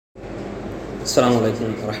السلام عليكم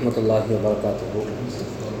ورحمة الله وبركاته.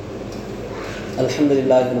 الحمد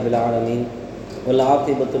لله رب العالمين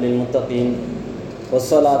والعاقبة للمتقين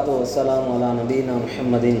والصلاة والسلام على نبينا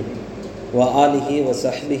محمد وآله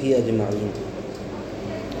وصحبه أجمعين.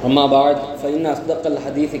 أما بعد فإن أصدق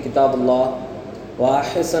الحديث كتاب الله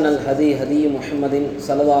وأحسن الهدي هدي محمد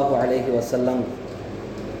صلى الله عليه وسلم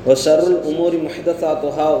وشر الأمور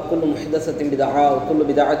محدثاتها وكل محدثة بدعة وكل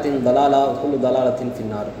بدعة ضلالة وكل ضلالة في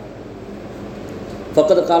النار.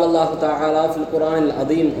 فقد قال الله تعالى في القرآن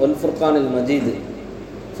العظيم والفرقان المجيد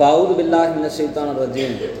فأعوذ بالله من الشيطان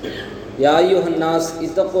الرجيم يا أيها الناس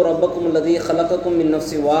اتقوا ربكم الذي خلقكم من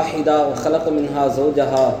نفس واحدة وخلق منها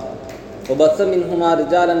زوجها وبث منهما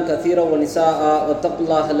رجالا كثيرا ونساء واتقوا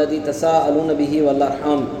الله الذي تساءلون به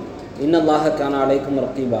والأرحام إن الله كان عليكم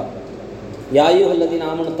رقيبا. يا أيها الذين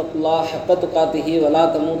آمنوا اتقوا الله حق تقاته ولا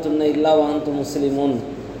تموتن إلا وأنتم مسلمون.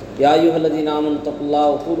 يا أيها الذين آمنوا اتقوا الله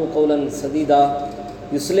وقولوا قولا سديدا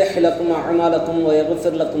يصلح لكم أعمالكم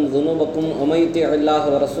ويغفر لكم ذنوبكم ومن يطع الله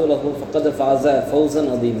ورسوله فقد فاز فوزا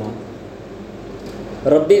عظيما.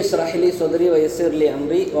 ربي اشرح لي صدري ويسر لي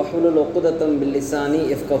أمري واحلل عقدة من لساني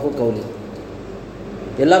يفقهوا قولي.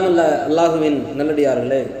 எல்லாம் அல்ல அல்லாஹுவின்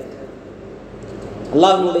நல்லடியார்களே,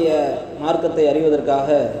 அல்லாஹ்வுடைய மார்க்கத்தை அறிவதற்காக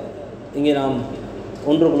இங்கே நாம்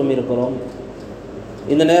ஒன்று குழுமி இருக்கிறோம்.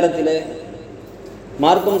 இந்த நேரத்தில்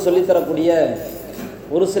மார்க்கம் சொல்லித்தரக்கூடிய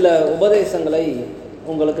ஒரு சில உபதேசங்களை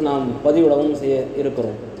உங்களுக்கு நாம் பதிவிடவும் செய்ய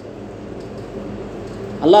இருக்கிறோம்.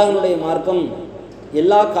 அல்லாஹ்வுடைய மார்க்கம்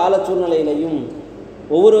எல்லா கால சூழ்நிலையிலையும்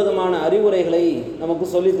ஒவ்வொரு விதமான அறிவுரைகளை நமக்கு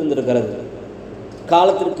சொல்லி தந்திருக்கிறது.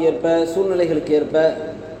 காலத்திற்கு ஏற்ப, சூழ்நிலைகளுக்கு ஏற்ப,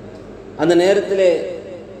 அந்த நேரத்திலே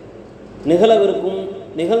நிகழவிருக்கும்,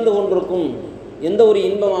 நிகழ்ந்து கொண்டிருக்கும் எந்த ஒரு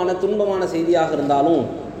இன்பமான துன்பமான செய்தியாக இருந்தாலும்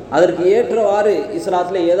அதற்கு ஏற்றவாறு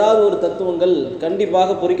இஸ்லாத்தில் ஏதாவது ஒரு தத்துவங்கள்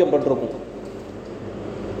கண்டிப்பாக பொறிக்கப்பட்டிருக்கும்.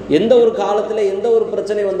 எந்த ஒரு காலத்தில் எந்த ஒரு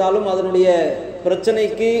பிரச்சனை வந்தாலும் அதனுடைய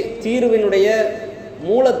பிரச்சனைக்கு தீர்வினுடைய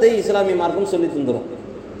மூலத்தை இஸ்லாமிய மார்க்கம் சொல்லி தந்துடும்.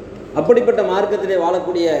 அப்படிப்பட்ட மார்க்கத்திலே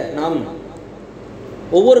வாழக்கூடிய நாம்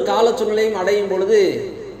ஒவ்வொரு கால சூழ்நிலையும் அடையும் பொழுது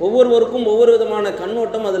ஒவ்வொருவருக்கும் ஒவ்வொரு விதமான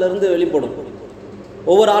கண்ணோட்டம் அதிலிருந்து வெளிப்படும்.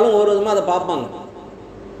 ஒவ்வொரு ஆளும் ஒவ்வொரு விதமாக அதை பார்ப்பாங்க.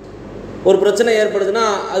 ஒரு பிரச்சனை ஏற்படுதுன்னா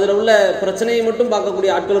அதில் உள்ள பிரச்சனையை மட்டும்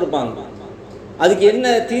பார்க்கக்கூடிய ஆட்கள் இருப்பாங்க, அதுக்கு என்ன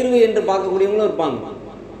தீர்வு என்று பார்க்கக்கூடியவங்களும் இருப்பாங்க,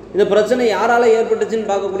 இந்த பிரச்சனை யாரால ஏற்பட்டுச்சுன்னு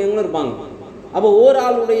பார்க்கக்கூடியவங்களும் இருப்பாங்க. அப்போ ஒவ்வொரு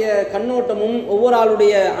ஆளுடைய கண்ணோட்டமும் ஒவ்வொரு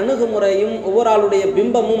ஆளுடைய அணுகுமுறையும் ஒவ்வொரு ஆளுடைய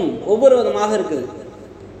பிம்பமும் ஒவ்வொரு விதமாக இருக்குது.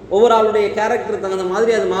 ஒவ்வொரு ஆளுடைய கேரக்டர் தகுந்த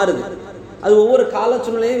மாதிரி அது மாறுது. அது ஒவ்வொரு கால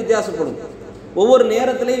சூழ்நிலையும் வித்தியாசப்படும், ஒவ்வொரு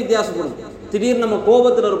நேரத்திலையும் வித்தியாசப்படும். திடீர்னு நம்ம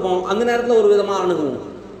கோபத்தில் இருப்போம், அந்த நேரத்தில் ஒரு விதமாக அணுகுவோம்.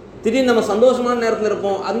 திடீர்னு நம்ம சந்தோஷமான நேரத்தில்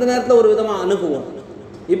இருப்போம், அந்த நேரத்தில் ஒரு விதமாக அணுகுவோம்.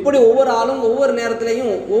 இப்படி ஒவ்வொரு ஆளும் ஒவ்வொரு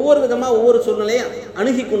நேரத்திலையும் ஒவ்வொரு விதமாக ஒவ்வொரு சூழ்நிலையை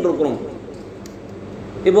அணுகி கொண்டிருக்கிறோம்.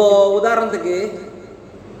 இப்போது உதாரணத்துக்கு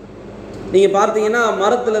நீங்கள் பார்த்தீங்கன்னா,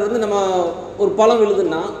 மரத்துலேருந்து நம்ம ஒரு பழம்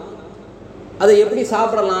விழுதுன்னா அதை எப்படி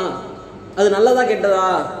சாப்பிடலாம், அது நல்லதா கெட்டதா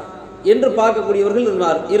என்று பார்க்கக்கூடியவர்கள்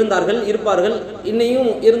இருந்தார்கள், இருப்பார்கள்,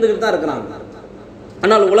 இன்னையும் இருந்துக்கிட்டு தான் இருக்கிறாங்க.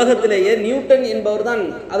 ஆனால் உலகத்திலேயே நியூட்டன் என்பவர் தான்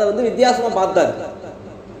அதை வித்தியாசமாக பார்த்தார்.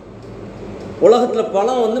 உலகத்தில்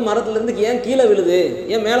பழம் மரத்துலேருந்து ஏன் கீழே விழுது,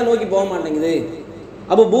 ஏன் மேலே நோக்கி போக மாட்டேங்குது,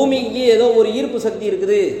 அப்போ பூமிக்கு ஏதோ ஒரு ஈர்ப்பு சக்தி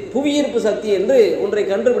இருக்குது, புவி ஈர்ப்பு சக்தி என்று ஒன்றை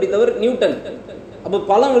கண்டுபிடித்தவர் நியூட்டன். அப்போ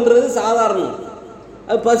பழம் விழுறது சாதாரணம்,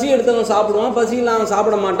 அது பசி எடுத்தவன் சாப்பிடுவான், பசி இல்லாமல்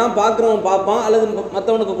சாப்பிட மாட்டான், பார்க்குறவன் பார்ப்பான், அல்லது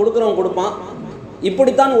மற்றவனுக்கு கொடுக்குறவன் கொடுப்பான்.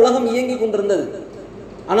 இப்படித்தான் உலகம் இயங்கி கொண்டிருந்தது.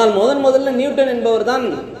 ஆனால் முதல்ல நியூட்டன் என்பவர் தான்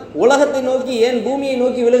உலகத்தை நோக்கி ஏன் பூமியை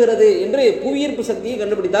நோக்கி விழுகிறது என்று புவியீர்ப்பு சக்தியை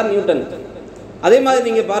கண்டுபிடித்தார் நியூட்டன். அதே மாதிரி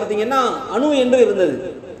நீங்கள் பார்த்தீங்கன்னா அணு என்று இருந்தது.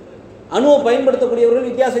 அணுவை பயன்படுத்தக்கூடியவர்கள்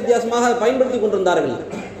வித்தியாசமாக பயன்படுத்தி கொண்டிருந்தார்கள்.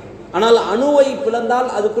 ஆனால் அணுவை பிளந்தால்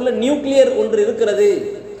அதுக்குள்ள நியூக்ளியர் ஒன்று இருக்கிறது,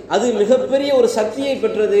 அது மிகப்பெரிய ஒரு சக்தியை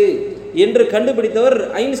பெற்றது என்று கண்டுபிடித்தவர்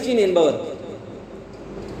ஐன்ஸ்டீன் என்பவர்.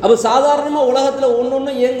 அப்போ சாதாரணமாக உலகத்தில்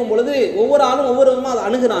ஒன்று இயங்கும் பொழுது ஒவ்வொரு ஆளும் ஒவ்வொரு விதமாக அதை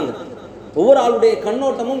அணுகுறாங்க. ஒவ்வொரு ஆளுடைய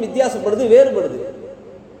கண்ணோட்டமும் வித்தியாசப்படுது, வேறுபடுது.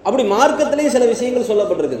 அப்படி மார்க்கத்திலேயே சில விஷயங்கள்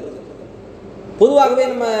சொல்லப்பட்டிருக்கு. பொதுவாகவே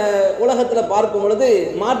நம்ம உலகத்தில் பார்க்கும் பொழுது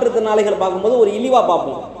மாற்றுத்திறனாளிகளை பார்க்கும்போது ஒரு இழிவாக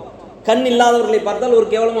பார்ப்போம், கண் இல்லாதவர்களை பார்த்தால் ஒரு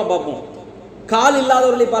கேவலமாக பார்ப்போம், கால்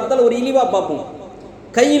இல்லாதவர்களை பார்த்தால் ஒரு இழிவாக பார்ப்போம்,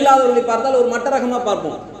 கை இல்லாதவர்களை பார்த்தால் ஒரு மட்டரகமாக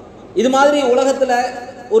பார்ப்போம். இது மாதிரி உலகத்தில்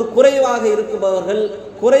ஒரு குறைவாக இருப்பவர்கள்,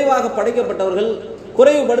 குறைவாக படைக்கப்பட்டவர்கள்,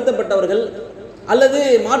 குறைவுபடுத்தப்பட்டவர்கள், அல்லது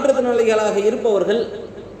மாற்றுத்திறனாளிகளாக இருப்பவர்கள்,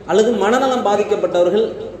 அல்லது மனநலம் பாதிக்கப்பட்டவர்கள்,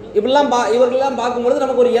 இவர்களெல்லாம் பார்க்கும்பொழுது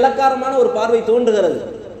நமக்கு ஒரு இலக்காரமான ஒரு பார்வை தோன்றுகிறது.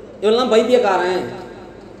 இவன்லாம் பைத்தியக்காரன்,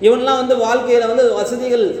 இவன்லாம் வாழ்க்கையில்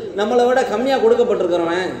வசதிகள் நம்மளை விட கம்மியாக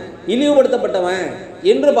கொடுக்கப்பட்டிருக்கிறவன், இழிவுபடுத்தப்பட்டவன்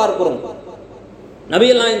என்று பார்க்கிறோம்.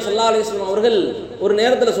 நபிகள் நாயகம் ஸல்லல்லாஹு அலைஹி வஸல்லம் அவர்கள் ஒரு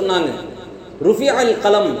நேரத்தில் சொன்னாங்க, ருஃபிஅல்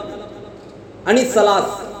கலம் அனி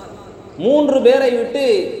ஸலாஸ், 3 பேரை விட்டு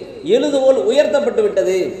எழுதுகோல் உயர்த்தப்பட்டு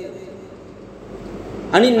விட்டது.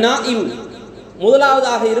 அனிநாயிம்,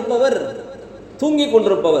 முதலாவதாக இருப்பவர் தூங்கிக்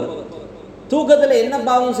கொண்டிருப்பவர். தூக்கத்தில் என்ன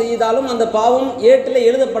பாவம் செய்தாலும் அந்த பாவம் ஏட்டில்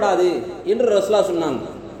எழுதப்படாது என்று ரசூலுல்லாஹ் சொன்னாங்க.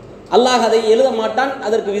 அல்லாஹ் அதை எழுத மாட்டான்,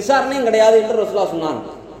 அதற்கு விசாரணையும் கிடையாது என்று ரசூலுல்லாஹ் சொன்னாங்க.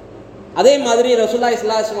 அதே மாதிரி ரசூலுல்லாஹி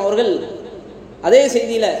ஸல்லல்லாஹு அலைஹி வஸல்லம் அவர்கள் அதே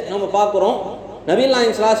செய்தியில நம்ம பார்க்கிறோம். நபிகள்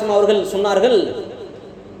நாயகம் ஸல்லல்லாஹு அலைஹி வஸல்லம் அவர்கள் சொன்னார்கள்,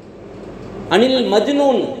 அனில்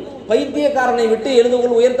மஜ்னூன், பைத்தியக்காரனை விட்டு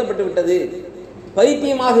எழுதுகோல் உயர்த்தப்பட்டு விட்டது.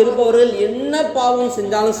 பைத்தியமாக இருப்பவர்கள் என்ன பாவம்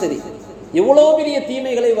செஞ்சாலும் சரி, எவ்வளோ பெரிய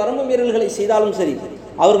தீமைகளை வரம்பு மீறல்களை செய்தாலும் சரி,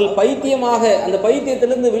 அவர்கள் பைத்தியமாக அந்த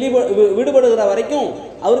பைத்தியத்திலிருந்து விடுபடுகிற வரைக்கும்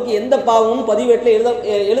அவருக்கு எந்த பாவமும் பதிவேட்டில்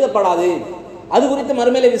எழுதப்படாது, அது குறித்து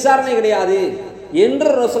மறுமையில விசாரணை கிடையாது என்று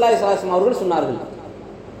ரசூலுல்லாஹி ஸல்லல்லாஹு அலைஹி வஸல்லம் அவர்கள் சொன்னார்கள்.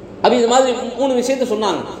 அப்போ இது மாதிரி 3 விஷயத்தை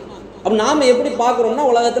சொன்னாங்க. அப்போ நாம் எப்படி பார்க்குறோம்னா,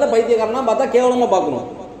 உலகத்தில் பைத்தியக்காரனா பார்த்தா கேவலமாக பார்க்குறோம்.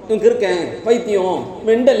 இவன் கிறுக்கன், பைத்தியம்,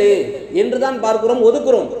 மெண்டலு என்று தான் பார்க்கிறோம்,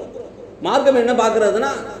 ஒதுக்குறோம். மார்க்கம் என்ன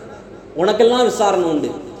பார்க்கறதுனா, உனக்கெல்லாம் விசாரணை உண்டு.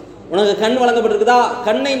 உனக்கு கண் வழங்கப்பட்டிருக்குதா,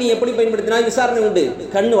 கண்ணை நீ எப்படி பயன்படுத்தினா விசாரணை உண்டு.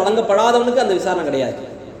 கண் வழங்கப்படாதவனுக்கு அந்த விசாரணை கிடையாது.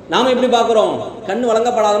 நாம் எப்படி பார்க்குறோம், கண்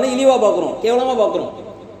வழங்கப்படாதவனை இழிவாக பார்க்குறோம், கேவலமாக பார்க்குறோம்.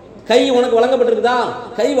 கை உனக்கு வழங்கப்பட்டிருக்குதா,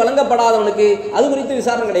 கை வழங்கப்படாதவனுக்கு அது குறித்து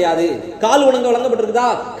விசாரணை கிடையாது. கால் உனக்கு வழங்கப்பட்டிருக்குதா,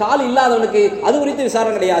 கால் இல்லாதவனுக்கு அது குறித்து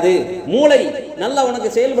விசாரணை கிடையாது. மூளை நல்லா உனக்கு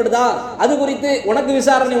செயல்படுதா, அது குறித்து உனக்கு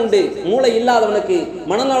விசாரணை உண்டு. மூளை இல்லாதவனுக்கு,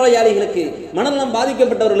 மனநோயாளிகளுக்கு, மனநலம்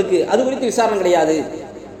பாதிக்கப்பட்டவர்களுக்கு அது குறித்து விசாரணை கிடையாது.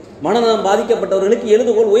 மனநலம் பாதிக்கப்பட்டவர்களுக்கு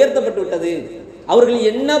எழுதுகோல் உயர்த்தப்பட்டு விட்டது. அவர்கள்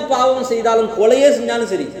என்ன பாவம் செய்தாலும், கொலையே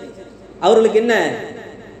செஞ்சாலும் சரி, அவர்களுக்கு என்ன,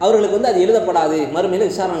 அவர்களுக்கு அது எழுதப்படாது, மறுமையில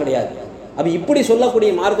விசாரணை கிடையாது. அப்ப இப்படி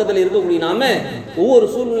சொல்லக்கூடிய மார்க்கத்தில் இருக்கக்கூடிய நாம ஒவ்வொரு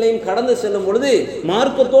சூழ்நிலையும் கடந்து செல்லும் பொழுது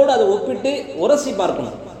மார்க்கத்தோடு அதை ஒப்பிட்டு உரசி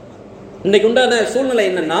பார்க்கணும். இன்றைக்கு உண்டான சூழ்நிலை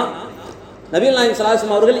என்னன்னா, நபிகள் நாயகம் ஸல்லல்லாஹு அலைஹி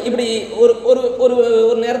வஸல்லம் அவர்கள் இப்படி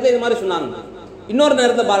ஒரு நேரத்தை இது மாதிரி சொன்னாங்க. இன்னொரு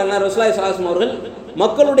நேரத்தை பாருங்க, ரசூலுல்லாஹி ஸல்லல்லாஹு அலைஹி வஸல்லம் அவர்கள்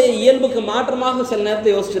மக்களுடைய இயல்புக்கு மாற்றமாக சில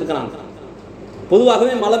நேரத்தை யோசிச்சிருக்கிறாங்க.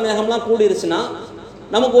 பொதுவாகவே மழை மேகம்லாம் கூடிருச்சுன்னா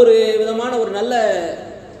நமக்கு ஒரு விதமான ஒரு நல்ல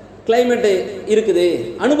கிளைமேட்டு இருக்குது,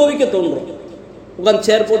 அனுபவிக்க தோன்றும். உட்காந்து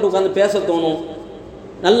சேர் போட்டு உட்காந்து பேச தோணும்,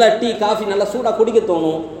 நல்ல டீ காஃபி நல்லா சூடாக குடிக்க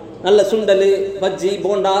தோணும், நல்ல சுண்டல், பஜ்ஜி,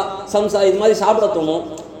 போண்டா, சம்சா இது மாதிரி சாப்பிட தோணும்.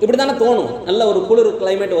 இப்படி தானே தோணும். நல்ல ஒரு குளிர்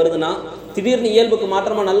கிளைமேட் வருதுன்னா, திடீர்னு இயல்புக்கு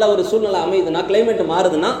மாற்றமாக நல்ல ஒரு சூழ்நிலை அமையுதுன்னா, கிளைமேட்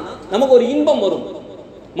மாறுதுன்னா நமக்கு ஒரு இன்பம் வரும்.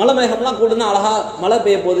 மழை மேகம்லாம் கூடுனா அழகா மழை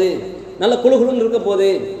பெய்ய போகுது, நல்ல குழுகுழுன்னு இருக்க போகுது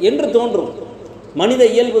என்று தோன்றும். மனித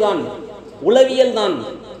இயல்பு தான், உளவியல் தான்.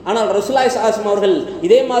 ஆனால் ரசூலுல்லாஹி ஸல்லல்லாஹு அலைஹி வஸல்லம் அவர்கள்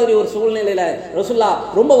இதே மாதிரி ஒரு சூழ்நிலையில ரசூலுல்லாஹ்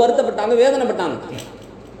ரொம்ப வருத்தப்பட்டாங்க, வேதனைப்பட்டாங்க.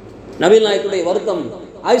 நபிகள் நாயகத்துடைய வருத்தம்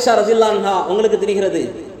ஆயிஷா ரலியல்லாஹு அன்ஹா உங்களுக்கு தெரிகிறது.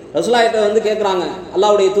 ரசூலுல்லாஹ்ட்ட வந்து கேட்குறாங்க,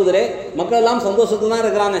 அல்லாஹ்வுடைய தூதரே, மக்கள் எல்லாம் சந்தோஷத்துல தான்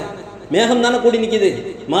இருக்கிறாங்க, மேகம் தானே கூடி நிற்கிது,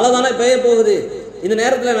 மழை தானே பெய்ய போகுது, இந்த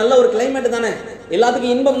நேரத்தில் நல்ல ஒரு கிளைமேட் தானே,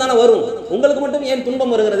 எல்லாத்துக்கும் இன்பம் தானே வரும், உங்களுக்கு மட்டும் ஏன்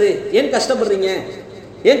துன்பம் வருகிறது, ஏன் கஷ்டப்படுறீங்க,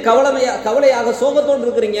 ஏன் கவலையாக சோகத்தோடு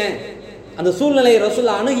இருக்கிறீங்க? அந்த சூழ்நிலையை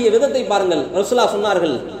ரசூலுல்லாஹ் அணுகிய விதத்தை பாருங்கள். ரசூலுல்லாஹ்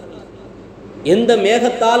சொன்னார்கள், எந்த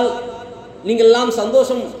மேகத்தால் நீங்கள் எல்லாம்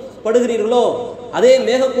சந்தோஷம் படுகிறீர்களோ அதே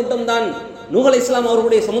மேகக்கூட்டம் தான் நூஹ் அலைஹிஸ்ஸலாம்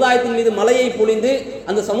அவர்களுடைய சமுதாயத்தின் மீது மலையை பொழிந்து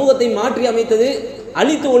அந்த சமூகத்தை மாற்றி அமைத்தது,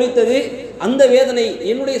 அழித்து ஒழித்தது. அந்த வேதனை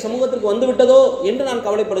என்னுடைய சமூகத்திற்கு வந்துவிட்டதோ என்று நான்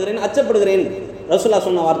கவலைப்படுகிறேன், அச்சப்படுகிறேன். ரசூலுல்லாஹ்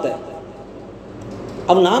சொன்ன வார்த்தை.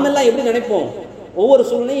 அப்ப நாம் எல்லாம் எப்படி நினைப்போம்? ஒவ்வொரு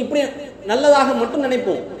சூழ்நிலையும் இப்படி நல்லதாக மட்டும்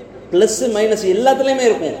நினைப்போம். பிளஸ் மைனஸ் எல்லாத்துலேயுமே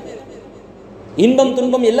இருக்கும், இன்பம்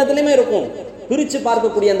துன்பம் எல்லாத்துலேயுமே இருக்கும். பிரித்து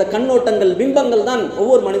பார்க்கக்கூடிய அந்த கண்ணோட்டங்கள், பிம்பங்கள் தான்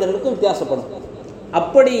ஒவ்வொரு மனிதர்களுக்கும் வித்தியாசப்படும்.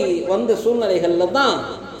 அப்படி வந்த சூழ்நிலைகளில் தான்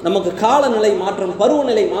நமக்கு காலநிலை மாற்றம்,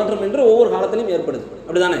 பருவநிலை மாற்றம் என்று ஒவ்வொரு காலத்திலையும் ஏற்படுது.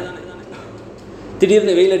 அப்படிதானே?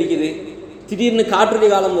 திடீர்னு வெயில் அடிக்குது, திடீர்னு காற்றடி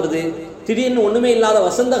காலம் வருது, திடீர்னு ஒன்றுமே இல்லாத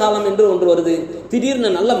வசந்த காலம் என்று ஒன்று வருது, திடீர்னு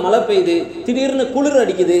நல்ல மழை பெய்யுது, திடீர்னு குளிர்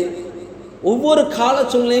அடிக்குது. ஒவ்வொரு கால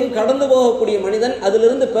சூழ்நிலையும் கடந்து போகக்கூடிய மனிதன்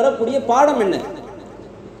அதிலிருந்து பெறக்கூடிய பாடம் என்ன,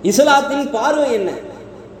 இஸ்லாத்தின் பார்வை என்ன,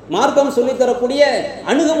 மார்க்கம் சொல்லித்தரக்கூடிய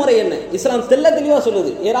அணுகுமுறை என்ன? இஸ்லாம் தெல்ல தெளிவாக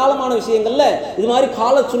சொல்லுது. ஏராளமான விஷயங்கள்ல இது மாதிரி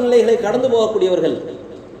கால சூழ்நிலைகளை கடந்து போகக்கூடியவர்கள்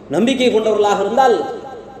நம்பிக்கை கொண்டவர்களாக இருந்தால்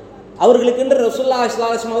அவர்களுக்கு என்று ரசூலுல்லாஹி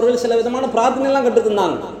ஸல்லல்லாஹு அலைஹி வஸல்லம் அவர்கள் சில விதமான பிரார்த்தனை எல்லாம் கற்று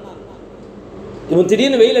தந்தாங்க. இப்போ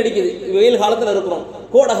திடீர்னு வெயில் அடிக்குது, வெயில் காலத்தில் இருக்கிறோம்,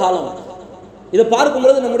 கோடை காலம். இதை பார்க்கும்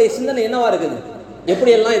பொழுது நம்முடைய சிந்தனை என்னவா இருக்குது?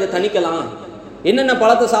 எப்படியெல்லாம் இதை தணிக்கலாம், என்னென்ன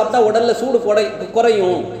பழத்தை சாப்பிட்டா உடல்ல சூடு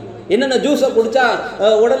குறையும், என்னென்ன ஜூஸை குடிச்சா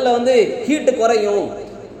உடல்ல வந்து ஹீட்டு குறையும்,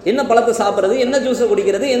 என்ன பழத்தை சாப்பிட்றது, என்ன ஜூஸை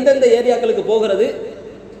குடிக்கிறது, எந்தெந்த ஏரியாக்களுக்கு போகிறது,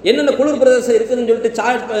 என்னென்ன குளிர் பிரதேசம் இருக்குதுன்னு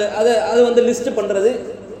சொல்லிட்டு அதை வந்து லிஸ்ட் பண்ணுறது,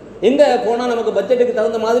 எங்கே போனால் நமக்கு பட்ஜெட்டுக்கு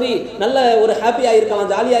தகுந்த மாதிரி நல்ல ஒரு ஹாப்பியாக இருக்கலாம்,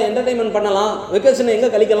 ஜாலியாக என்டர்டைன்மெண்ட் பண்ணலாம், வெக்கேஷனை எங்கே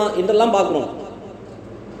கழிக்கலாம் என்றெல்லாம் பார்க்குறோம்.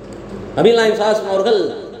 நபிகள் நாயகம் ஸல்லல்லாஹு அலைஹி வஸல்லம் அவர்கள்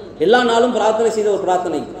எல்லா நாளும் பிரார்த்தனை செய்த ஒரு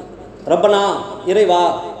பிரார்த்தனை, ரப்பனா, இறைவா,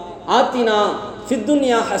 ஆத்தினா ஃபித்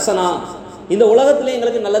துன்யா ஹஸனா, இந்த உலகத்திலே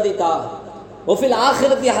எங்களுக்கு நல்லதை தா, வஃபில்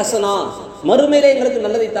ஆখিরাতি ஹஸனா, மறுமையிலே எங்களுக்கு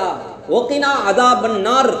நல்லதை தா, வகினா அதாபன்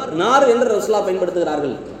நார், நார் என்று ரசூலுல்லாஹ்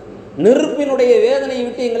பயன்படுத்துகிறார்கள். நெருப்பினுடைய வேதனையை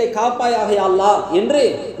விட்டு எங்களை காப்பாயாக யா அல்லாஹ் என்று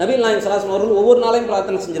நபிகள் நாயகம் ஸல்லல்லாஹு அலைஹி வஸல்லம் அவர்கள் ஒவ்வொரு நாளையும்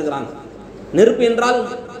பிரார்த்தனை செஞ்சிருக்கிறாங்க. நெருப்பு என்றால்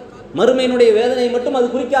மறுமையினுடைய வேதனை மட்டும் அது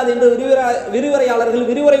குறிக்காது என்று விரிவுரையாளர்கள்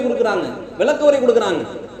விரிவுரை கொடுக்குறாங்க, விளக்க உரை கொடுக்குறாங்க.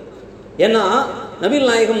 ஏன்னா நபிகள்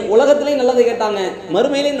நாயகம் உலகத்திலேயும் நல்லதை கேட்டாங்க,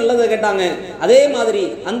 மறுமையிலையும் நல்லதை கேட்டாங்க. அதே மாதிரி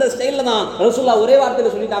அந்த ஸ்டைலில் தான் ரசூலுல்லாஹ் ஒரே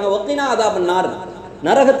வார்த்தையில் சொல்லிட்டாங்க, வக்கினா அதாபன் நார்,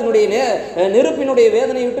 நரகத்தினுடைய நெருப்பினுடைய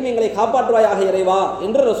வேதனை விட்டும் எங்களை காப்பாற்றுவாயாக இறைவா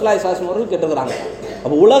என்று ரசூலுல்லாஹி ஸல்லல்லாஹு அலைஹி வஸல்லம் அவர்கள் கேட்டுக்கிறாங்க.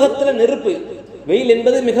 அப்போ உலகத்தில் நெருப்பு, வெயில்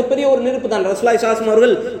என்பது மிகப்பெரிய ஒரு நெருப்பு தான். ரசூலுல்லாஹி ஸல்லல்லாஹு அலைஹி வஸல்லம்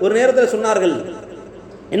அவர்கள் ஒரு நேரத்தில் சொன்னார்கள்,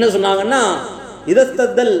 என்ன சொன்னாங்கன்னா,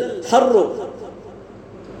 இதஸ்தல் ஹர்ரு,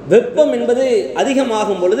 வெப்பம் என்பது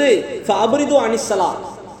அதிகமாகும் பொழுது ஃபஅப்ரிது அனிஸ்ஸலா,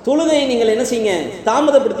 தொழுகையை நீங்கள் என்ன செய்யுங்க,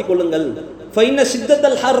 தாமதப்படுத்திக் கொள்ளுங்கள். ஃபைன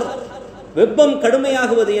ஷித்தத்தல் ஹர், வெப்பம்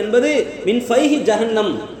கடுமையாகுவது என்பது மின் ஃபைஹி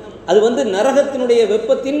ஜஹன்னம், அது நரகத்தினுடைய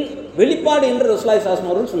வெப்பத்தின் வெளிப்பாடு என்று ரசூலுல்லாஹி ஸல்லல்லாஹு அலைஹி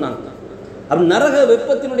வஸல்லம் அவர்கள் சொன்னாங்க. அப்ப நரக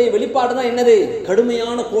வெப்பத்தினுடைய வெளிப்பாடு தான் என்னது,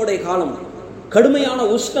 கடுமையான கோடை காலம், கடுமையான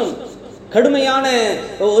உஷ்ணம், கடுமையான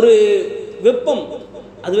ஒரு வெப்பம்,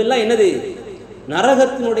 அதுவெல்லாம் என்னது,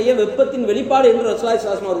 நரகத்தினுடைய வெப்பத்தின் வெளிப்பாடு என்று ரசூலுல்லாஹி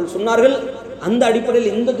ஸல்லல்லாஹு அலைஹி வஸல்லம் அவர்கள் சொன்னார்கள். அந்த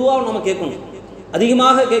அடிப்படையில் இந்த துஆவை நம்ம கேட்கணும்,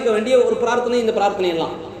 அதிகமாக கேட்க வேண்டிய ஒரு பிரார்த்தனை இந்த பிரார்த்தனை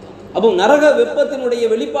எல்லாம். அப்போ நரக வெப்பத்தினுடைய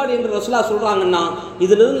வெளிப்பாடு என்று ரசூலுல்லாஹ் சொல்றாங்கன்னா,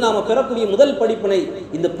 இதிலிருந்து நாம பெறக்கூடிய முதல் படிப்பினை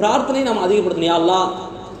இந்த பிரார்த்தனை நாம் அதிகப்படுத்தணும். யா அல்லாஹ்,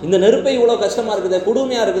 இந்த நெருப்பை இவ்வளவு கஷ்டமா இருக்குது,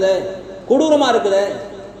 கொடுமையா இருக்குது, கொடூரமா இருக்குது,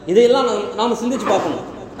 இதையெல்லாம் நாம சிந்திச்சு பார்க்கணும்.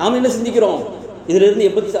 நாம என்ன சிந்திக்கிறோம், இதுல இருந்து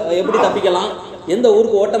எப்படி தப்பிக்கலாம், எந்த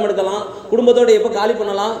ஊருக்கு ஓட்டம் எடுக்கலாம், குடும்பத்தோடு எப்போ காலி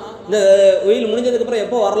பண்ணலாம், இந்த வெயில் முடிஞ்சதுக்கு அப்புறம்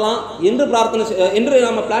எப்போ வரலாம் என்று பிரார்த்தனை என்று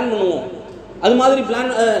நாம பிளான் பண்ணுவோம். அது மாதிரி பிளான்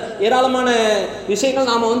ஏராளமான விஷயங்கள்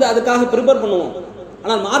நாம அதுக்காக ப்ரிப்பேர் பண்ணுவோம்.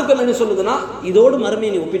 ஆனால் மார்க்கம் என்ன சொல்லுதுன்னா, இதோடு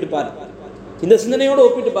மறுமையை நீ ஒப்பிட்டு பாரு, இந்த சிந்தனையோடு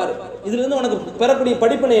ஒப்பிட்டு பாரு, இதுல இருந்து உனக்கு பெறக்கூடிய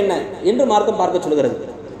படிப்பினை என்ன என்று மார்க்கம் பார்க்க சொல்லுகிறது.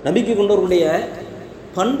 நபிக்கு கொண்டவர்களுடைய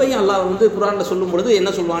பண்பையும் அல்லாஹ் குர்ஆன்ல சொல்லும் பொழுது என்ன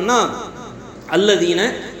சொல்வான்னா, அல்லதீன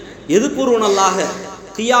எதுக்குருவனல்லாக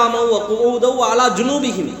கியாமௌ வ குஊதௌ அலா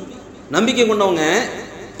ஜுனூபிஹிம், நம்பிக்கை கொண்டவங்க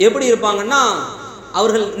எப்படி இருப்பாங்கன்னா,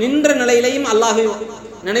 அவர்கள் நின்ற நிலையிலையும் அல்லாஹ்வை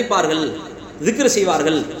நினைப்பார்கள், திக்ர்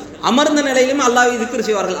செய்வார்கள், அமர்ந்த நிலையிலும் அல்லாஹ்வை திக்ர்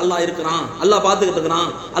செய்வார்கள். அல்லாஹ் இருக்கிறான், அல்லாஹ் பார்த்துக்கிட்டு இருக்கிறான்,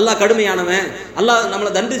 அல்லாஹ் கடுமையானவன், அல்லாஹ்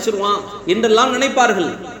நம்மளை தண்டிச்சிருவான் என்றெல்லாம் நினைப்பார்கள்.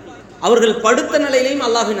 அவர்கள் படுத்த நிலையிலையும்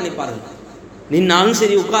அல்லாஹ்வை நினைப்பார்கள். நின்னாலும்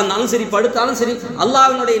சரி, உட்கார்ந்தாலும் சரி, படுத்தாலும் சரி,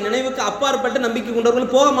 அல்லாஹ்வினுடைய நினைவுக்கு அப்பாற்பட்டு நம்பிக்கை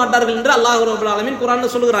கொண்டவர்கள் போக மாட்டார்கள் என்று அல்லாஹ் ரப்பல் ஆலமீன்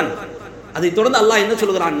குர்ஆன்ல சொல்கிறான். அதை தொடர்ந்து அல்லாஹ் என்ன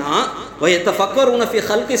சொல்கிறான்னா, வயத்தஃபக்கருன ஃபீ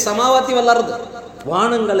ஹல்கி ஸமாவாத்தி வல் அர்த்,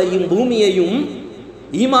 வானங்களையும் பூமியையும்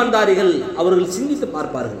ஈமான்தாரிகள் அவர்கள் சிந்தித்து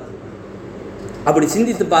பார்ப்பார்கள். அப்படி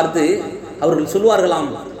சிந்தித்து பார்த்து அவர்கள் சொல்வார்களாம்,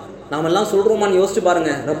 நாம் எல்லாம் சொல்றோமான்னு யோசிச்சு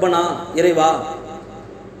பாருங்க, ரப்பனா, இறைவா,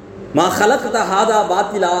 மா ஹலக்த ஹாதா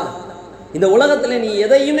பாத்திலா, இந்த உலகத்துல நீ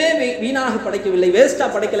எதையுமே வீணாக படைக்கவில்லை, வேஸ்டா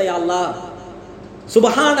படைக்கலையா அல்லாஹ்,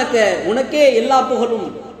 சுபஹானக, உனக்கே எல்லா புகழும்,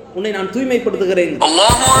 உன்னை நான் தூய்மைப்படுத்துகிறேன்,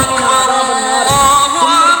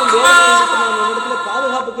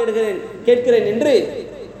 பாதுகாப்பு கேட்கிறேன் என்று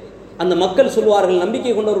அந்த மக்கள் சொல்வார்கள்,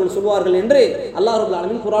 நம்பிக்கை கொண்டவர்கள் சொல்வார்கள் என்று அல்லாஹ் ரப்பல்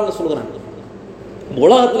ஆலமீன் குர்ஆன்ல சொல்கிறான்.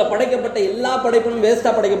 உலகத்துல படைக்கப்பட்ட எல்லா படைப்பும்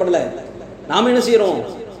வேஸ்டா படைக்கப்படல. நாம என்ன செய்யறோம்,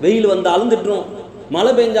 வெயில் வந்தாலும் திட்டுறோம்,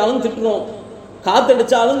 மழை பெஞ்சாலும் திட்டுறோம்,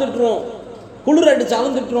 காத்தடிச்சாலும் திட்டுறோம், குளிர்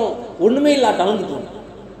அடிச்சாலும் திட்டுறோம், ஒண்ணுமே இல்லாட்டாலும் திட்டுறோம்,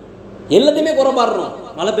 எல்லாத்தையுமே குறை பாடுறோம்.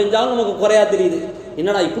 மழை பெஞ்சாலும் நமக்கு குறையா தெரியுது,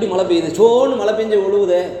 என்னடா இப்படி மழை பெய்யுது, சோன்னு மழை பெஞ்சு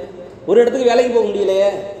விழுவுதே, ஒரு இடத்துக்கு வேலைக்கு போக முடியலையே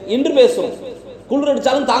என்று பேசுறோம், குளிர்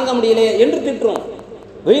அடிச்சாலும் தாங்க முடியலையே என்று திட்டுறோம்,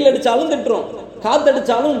 வெயில் அடிச்சாலும் திட்டுறோம்,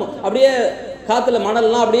 காத்தடிச்சாலும் அப்படியே காத்துல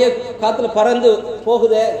மணல்லாம் அப்படியே காத்துல பறந்து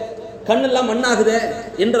போகுதே, கண்ணெல்லாம் மண்ணாகுதே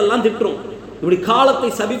என்றெல்லாம் திட்டுறோம். இப்படி காலத்தை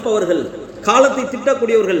சபிப்பவர்கள், காலத்தை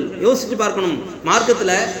திட்டக்கூடியவர்கள், யோசிச்சு பார்க்கணும்,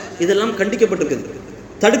 மார்க்கத்துல இதெல்லாம் கண்டிக்கப்பட்டிருக்குது,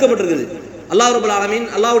 தடுக்கப்பட்டிருக்குது. அல்லாஹ் ரப்பல் ஆலமீன்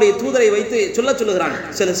அல்லாஹ்வுடைய தூதரை வைத்து சொல்லுகிறான்.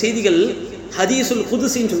 சில செய்திகள் ஹதீசுல்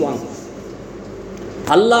குதுஸின்னு சொல்லுவாங்க.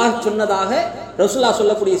 அல்லாஹ் சொன்னதாக ரசூலுல்லாஹ்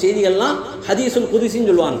சொல்லக்கூடிய செய்திகள்லாம் ஹதீசுல்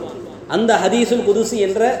குதுஸின்னு சொல்லுவாங்க. அந்த ஹதீசுல் குதுஸி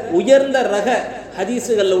என்ற உயர்ந்த ரக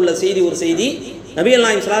ஹதீசுகளில் உள்ள செய்தி ஒரு செய்தி. நபிகள்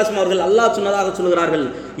நாயகம் ஸல்லல்லாஹு அலைஹி வஸல்லம் அவர்கள் அல்லாஹ் சொன்னதாக சொல்லுகிறார்கள்,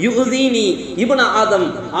 யுஹ்தீனி இப்ன ஆதம்,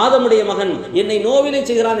 ஆதமுடைய மகன் என்னை நோவினை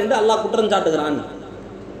செய்கிறான் என்று அல்லாஹ் குற்றம் சாட்டுகிறான்.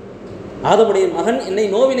 ஆதமுடைய மகன் என்னை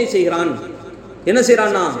நோவினை செய்கிறான், என்ன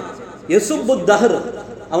செய்யறான்னா, யசுப்பு தஹர்,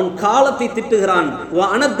 அவன் காலத்தை திட்டுகிறான், வ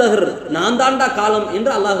அனத்தஹர், நான் தாண்டா காலம்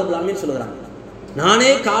என்று அல்லாஹ் ரப்பல் ஆலமீன் சொல்கிறான்.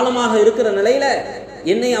 நானே காலமாக இருக்கிற நிலையில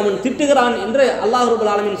என்னை அவன் திட்டுகிறான் என்று அல்லாஹ் ரப்பல்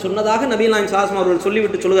ஆலமீன் சொன்னதாக நபிகள் நாயகம் ஸல்லல்லாஹு அலைஹி வஸல்லம் அவர்கள்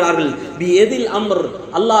சொல்லிவிட்டு சொல்கிறார்கள், பி எதில் அம்ர்,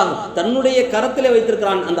 அல்லாஹ் தன்னுடைய கரத்திலே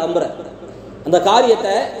வைத்திருக்கிறான் அந்த அம்ரை, அந்த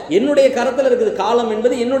காரியத்தை என்னுடைய கரத்தில் இருக்குது, காலம்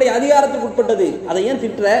என்பது என்னுடைய அதிகாரத்துக்கு உட்பட்டது, அதை ஏன்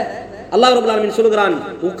திட்டுற, அல்லாஹ் ரப்பல் ஆலமீன் சொல்கிறான்,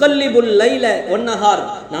 உகல்லிபுல் லைல வன்னஹார்,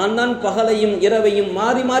 நான் தான் பகலையும் இரவையும்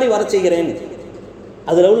மாறி மாறி வர செய்கிறேன்.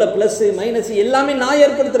 அதுல உள்ள பிளஸ் மைனஸ் எல்லாமே நான்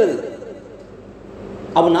ஏற்படுத்துறது.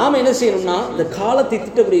 அப்ப நாம என்ன செய்யணும்னா, இந்த காலத்தை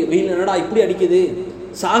திட்டக்கூடிய, வெயில் என்னடா இப்படி அடிக்குது,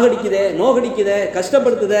 சாகடிக்குதே, நோகடிக்குதே,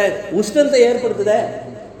 கஷ்டப்படுத்துதே, உஷ்ணத்தை ஏற்படுத்துதே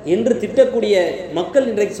என்று திட்டக்கூடிய மக்கள்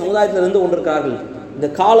இன்றைக்கு சமுதாயத்தில் இருந்து கொண்டிருக்கிறார்கள். இந்த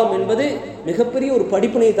காலம் என்பது மிகப்பெரிய ஒரு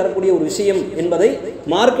படிப்பினை தரக்கூடிய ஒரு விஷயம் என்பதை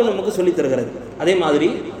மார்க்கம் நமக்கு சொல்லித் தருகிறது. அதே மாதிரி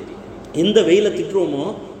எந்த வெயில திட்டுறோமோ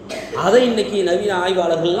அதை இன்னைக்கு நவீன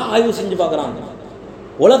ஆய்வாளர்கள்லாம் ஆய்வு செஞ்சு பார்க்குறாங்க.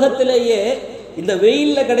 உலகத்திலேயே இந்த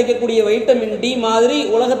வெயிலில் கிடைக்கக்கூடிய வைட்டமின் டி மாதிரி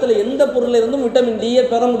உலகத்தில் எந்த பொருளில் இருந்தும் விட்டமின் டியை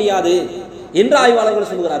பெற முடியாது என்று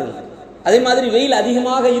ஆய்வாளர்கள் சொல்கிறார்கள். அதே மாதிரி வெயில்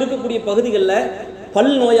அதிகமாக இருக்கக்கூடிய பகுதிகளில்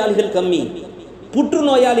பல் நோயாளிகள் கம்மி,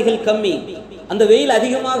 புற்றுநோயாளிகள் கம்மி. அந்த வெயில்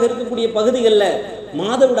அதிகமாக இருக்கக்கூடிய பகுதிகளில்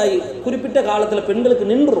மாதவிடாய் குறிப்பிட்ட காலத்தில் பெண்களுக்கு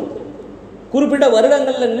நின்றும், குறிப்பிட்ட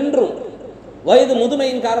வருடங்களில் நின்றும். வயது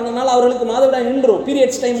முதுமையின் காரணத்தினால் அவர்களுக்கு மாதவிடாய் நின்றும்,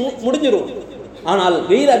 பீரியட்ஸ் டைம் முடிஞ்சிடும். ஆனால்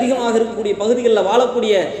வெயில் அதிகமாக இருக்கக்கூடிய பகுதிகளில்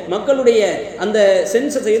வாழக்கூடிய மக்களுடைய அந்த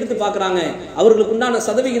சென்சஸை எடுத்து பார்க்குறாங்க, அவர்களுக்கு உண்டான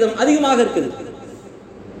சதவிகிதம் அதிகமாக இருக்குது.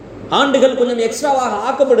 ஆண்டுகள் கொஞ்சம் எக்ஸ்ட்ராவாக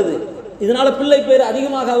ஆக்கப்படுது. இதனால பிள்ளை பேர்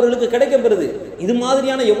அதிகமாக அவர்களுக்கு கிடைக்கப்பெறுது. இது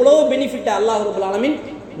மாதிரியான எவ்வளோ பெனிஃபிட்டை அல்லாஹ் ரப்பல் ஆலமீன்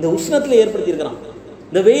இந்த உஷ்ணத்தில் ஏற்படுத்தியிருக்கிறான்,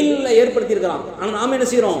 இந்த வெயிலில் ஏற்படுத்தியிருக்கிறான். ஆனால் நாம் என்ன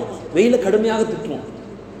செய்கிறோம், வெயிலை கடுமையாக திட்டுறோம்.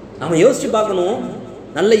 நாம் யோசிச்சு பார்க்கணும்,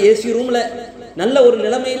 நல்ல ஏசி ரூமில் நல்ல ஒரு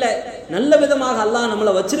நிலைமையில் நல்ல விதமாக அல்லாஹ்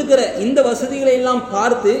நம்மளை வச்சிருக்கிற இந்த வசதிகளை எல்லாம்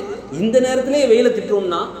பார்த்து இந்த நேரத்திலே வெயிலை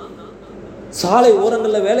திட்டுறோம்னா, சாலை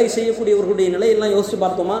ஓரங்களில் வேலை செய்யக்கூடியவர்களுடைய நிலையெல்லாம் யோசிச்சு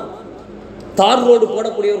பார்த்தோமா? தார் ரோடு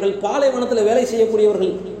போடக்கூடியவர்கள், பாலைவனத்தில் வேலை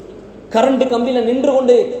செய்யக்கூடியவர்கள், கரண்ட் கம்பியில் நின்று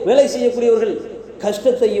கொண்டு வேலை செய்யக்கூடியவர்கள்,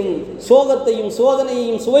 கஷ்டத்தையும் சோகத்தையும்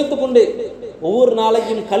சோதனையையும் சுவைத்து கொண்டு ஒவ்வொரு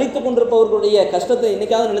நாளையும் கழித்து கொண்டிருப்பவர்களுடைய கஷ்டத்தை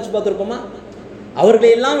என்னைக்காவது நினைச்சு பார்த்துருப்போமா? அவர்களை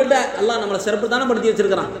எல்லாம் விட அல்லாஹ் நம்மளை சிறப்பு தானே படுத்தி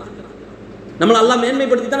வச்சிருக்கிறான், நம்மளை எல்லாம்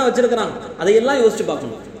மேன்மைப்படுத்தி தானே வச்சிருக்கிறான். அதையெல்லாம் யோசிச்சு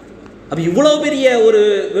பார்க்கணும். அப்ப இவ்வளவு பெரிய ஒரு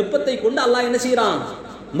வெப்பத்தை கொண்டு அல்லாஹ் என்ன செய்யறான்,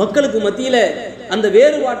 மக்களுக்கு மத்தியில அந்த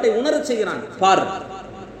வேறுபாட்டை உணரச் செய்கிறான். பார்,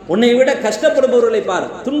 உன்னை விட கஷ்டப்படுபவர்களை பார்,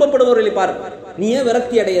 துன்பப்படுபவர்களை பார். நீ ஏன்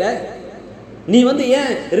விரக்தி அடைகிற? நீ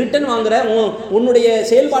ஏன் ரிட்டர்ன் வாங்குற? உன்னுடைய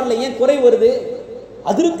செயல்பாட்டில் ஏன் குறை வருது?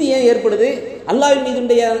 அதிருப்தி ஏன் ஏற்படுது? அல்லாஹ்வின்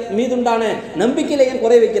மீதுண்டான நம்பிக்கையில ஏன்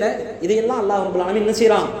குறை வைக்கிற? இதையெல்லாம் அல்லாஹ் ரப்பல் ஆலமீன் என்ன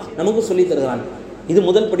செய்யறான், நமக்கு சொல்லி தருகிறான். இது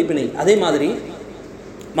முதல் படிப்பினை. அதே மாதிரி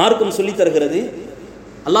மார்க்கம் சொல்லி தருகிறது,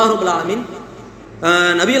 அல்லாஹ் ரப்பல் ஆலமீன்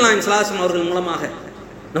நபிகள் நாயகம் ஸல்லல்லாஹு அலைஹி வஸல்லம் அவர்கள் மூலமாக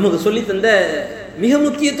நமக்கு சொல்லி தந்த மிக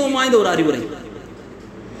முக்கியத்துவம் வாய்ந்த ஒரு அறிவுரை.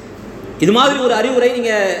 இது மாதிரி ஒரு அறிவுரை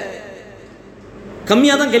நீங்க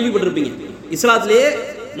கம்மியாக தான் கேள்விப்பட்டிருப்பீங்க. இஸ்லாத்திலேயே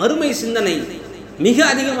மறுமை சிந்தனை மிக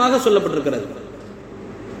அதிகமாக சொல்லப்பட்டிருக்கிறது.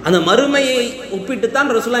 அந்த மறுமையை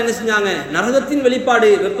ஒப்பிட்டுத்தான் ரசூலுல்லாஹ் என்ன செஞ்சாங்க, நரகத்தின் வெளிப்பாடு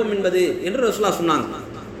வெப்பம் என்பது என்று ரசூலுல்லாஹ் சொன்னாங்க.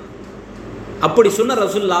 அப்படி சொன்ன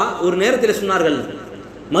ரசூலுல்லாஹ் ஒரு நேரத்தில் சொன்னார்கள்,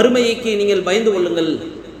 மறுமைக்கு நீங்கள் பயந்து கொள்ளுங்கள்.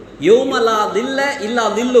 யௌமலா தில்ல இல்லா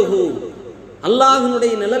தில்லுஹு,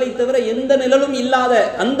 அல்லாஹ்வினுடைய நிழலை தவிர எந்த நிழலும் இல்லாத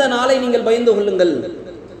அந்த நாளை நீங்கள் பயந்து கொள்ளுங்கள்.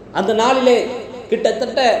 அந்த நாளிலே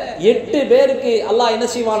கிட்டத்தட்ட 8 பேருக்கு அல்லாஹ் என்ன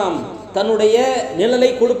செய்வானாம், தன்னுடைய நிழலை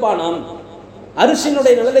கொடுப்பானாம்,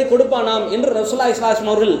 அரிசினுடைய நிழலை கொடுப்பானாம் என்று ரசூலுல்லாஹி ஸல்லல்லாஹு அலைஹி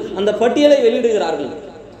வஸல்லம் அவர்கள் அந்த பட்டியலை வெளியிடுகிறார்கள்.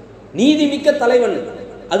 நீதிமிக்க தலைவன்,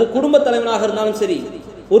 அது குடும்ப தலைவனாக இருந்தாலும் சரி,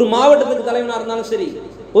 ஒரு மாவட்டத்துக்கு தலைவனாக இருந்தாலும் சரி,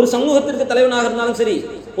 ஒரு சமூகத்திற்கு தலைவனாக இருந்தாலும் சரி,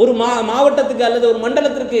 ஒரு மாவட்டத்துக்கு அல்லது ஒரு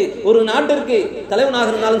மண்டலத்திற்கு ஒரு நாட்டிற்கு தலைவனாக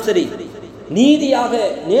இருந்தாலும் சரி, நீதியாக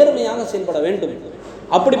நேர்மையாக செயல்பட வேண்டும்.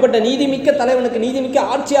 அப்படிப்பட்ட நீதிமிக்க தலைவனுக்கு, நீதிமிக்க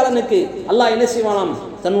ஆட்சியாளனுக்கு அல்லாஹ் என்ன செய்வானாம்,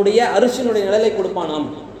 தன்னுடைய அரிசினுடைய நிழலை கொடுப்பானாம்.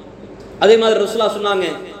 அதே மாதிரி ரசூலுல்லாஹ் சொன்னாங்க,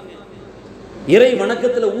 இறை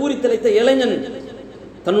வணக்கத்தில் ஊறி திளைத்த இளைஞன்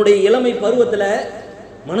தன்னுடைய இளமை பருவத்தில்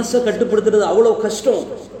மனசை கட்டுப்படுத்துறது அவ்வளோ கஷ்டம்.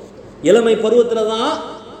 இளமை பருவத்தில் தான்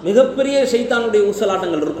மிகப்பெரிய ஷைத்தானுடைய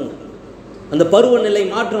ஊசலாட்டங்கள் இருக்கும். அந்த பருவ நிலை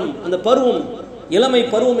மாற்றம், அந்த பருவம், இளமை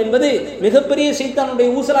பருவம் என்பது மிகப்பெரிய ஷைத்தானுடைய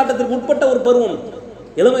ஊசலாட்டத்திற்கு உட்பட்ட ஒரு பருவம்.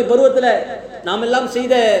 இளமை பருவத்தில் நாம் எல்லாம்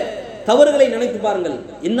செய்த தவறுகளை நினைத்து பாருங்கள்,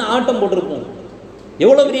 என்ன ஆட்டம் போட்டிருப்போம்,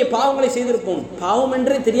 எவ்வளவு பெரிய பாவங்களை செய்திருப்போம், பாவம்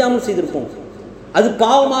என்றே தெரியாமல் செய்திருப்போம். அது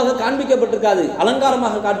பாவமாக காண்பிக்கப்பட்டிருக்காது,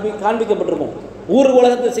 அலங்காரமாக காண்பிக்கப்பட்டிருக்கும். ஊர்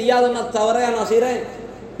உலகத்தை செய்யாத தவறையா நான் செய்கிறேன்,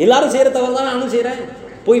 எல்லாரும் செய்கிற தவறு தான் நானும் செய்கிறேன்.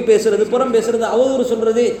 பொய் பேசுறது, புறம் பேசுறது, அவதூறு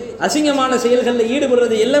சொல்றது, அசிங்கமான செயல்களில்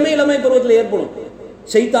ஈடுபடுறது எல்லாமே இளமை பருவத்தில் ஏற்படும்.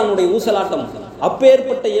 ஷைத்தானுடைய ஊசலாட்டம்.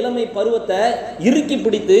 அப்பேற்பட்ட இளமை பருவத்தை இறுக்கி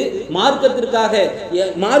பிடித்து மார்க்கத்திற்காக,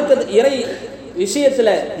 இறை விஷயத்துல,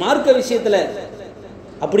 மார்க்க விஷயத்துல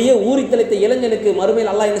அப்படியே ஊறி திளைத்த இளைஞனுக்கு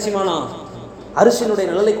மறுமையில் அல்லாஹ் என்ன செய்வானா, அரிசினுடைய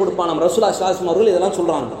நிழலை கொடுப்பானாம். ரசூலுல்லாஹி ஸல்லல்லாஹு அலைஹி வஸல்லம் அவர்கள் இதெல்லாம்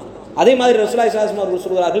சொல்றாங்க. அதே மாதிரி ரசூலுல்லாஹி ஸல்லல்லாஹு அலைஹி வஸல்லம் அவர்கள்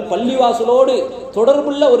சொல்கிறார்கள், பள்ளிவாசலோடு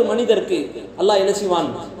தொடர்புள்ள ஒரு மனிதருக்கு அல்லாஹ் என்ன செய்வான்,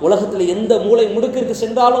 உலகத்தில் எந்த மூலை முடுக்கிற்கு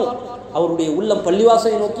சென்றாலும் அவருடைய உள்ளம்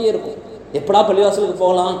பள்ளிவாசலை நோக்கியே இருக்கும். எப்படா பள்ளிவாசலுக்கு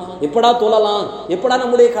போகலாம், எப்படா தொழலாம், எப்படா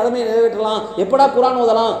நம்முடைய கடமையை நிறைவேற்றலாம், எப்படா குர்ஆன்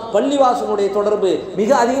ஓதலாம். பள்ளிவாசலுடைய தொடர்பு மிக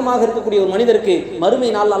அதிகமாக இருக்கக்கூடிய ஒரு மனிதருக்கு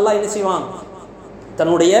மறுமை நாள் அல்லாஹ் என்ன செய்வான்?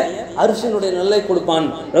 தன்னுடைய அரிசியினுடைய நிலை கொடுப்பான்.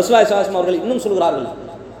 ரசூலுல்லாஹி ஸல்லல்லாஹு அலைஹி வஸல்லம் அவர்கள் இன்னும் சொல்கிறார்கள்,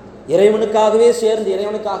 இறைவனுக்காகவே சேர்ந்து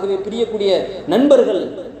இறைவனுக்காகவே பிரியக்கூடிய நண்பர்கள்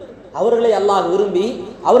அவர்களை அல்லாஹ் விரும்பி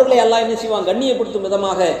அவர்களை அல்லாஹ் என்ன செய்வான்? கண்ணியப்படுத்தும்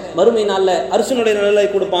விதமாக மறுமை நாளில் அரிசியினுடைய நிலை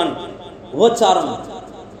கொடுப்பான். உபச்சாரம்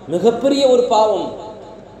மிகப்பெரிய ஒரு பாவம்.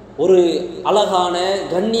 ஒரு அழகான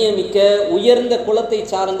கண்ணியமிக்க உயர்ந்த குலத்தை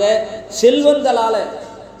சார்ந்த செல்வந்தலால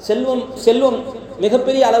செல்வம்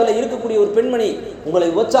மிகப்பெரிய அளவில் இருக்கக்கூடிய ஒரு பெண்மணி உங்களை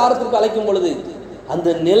உபச்சாரத்திற்கு அழைக்கும் பொழுது அந்த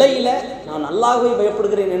நிலையில நான் அல்லாஹ்வை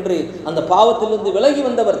பயப்படுகிறேன் என்று அந்த பாவத்திலிருந்து விலகி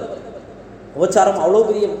வந்தவர். உபச்சாரம் அவ்வளோ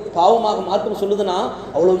பெரிய பாவமாக மாற்றம் சொல்லுதுன்னா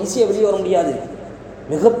அவ்வளோ ஈஸியாக வெளியே வர முடியாது.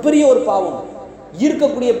 மிகப்பெரிய ஒரு பாவம்,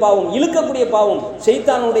 ஈர்க்கக்கூடிய பாவம், இழுக்கக்கூடிய பாவம்,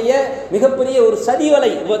 ஷைத்தானுடைய மிகப்பெரிய ஒரு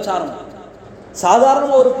சதிவலை உபச்சாரம்.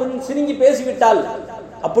 சாதாரணமாக ஒரு பெண் சிரிங்கி பேசிவிட்டால்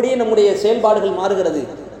அப்படியே நம்முடைய செயல்பாடுகள் மாறுகிறது.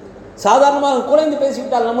 சாதாரணமாக குறைந்து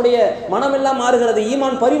பேசிவிட்டால் நம்முடைய மனமெல்லாம் மாறுகிறது,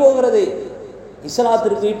 ஈமான் பறிபோகிறது.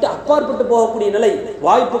 இஸ்லாத்திற்கு விட்டு அப்பாற்பட்டு போகக்கூடிய நிலை.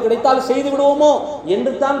 வாய்ப்பு கிடைத்தால் செய்து விடுவோமோ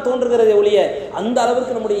என்று தான் தோன்றுகிறதே ஒழிய அந்த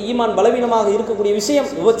அளவிற்கு நம்முடைய ஈமான் பலவீனமாக இருக்கக்கூடிய விஷயம்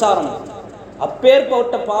விபச்சாரம்.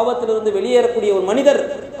 அப்பேற்பட்ட பாவத்திலிருந்து வெளியேறக்கூடிய ஒரு மனிதர்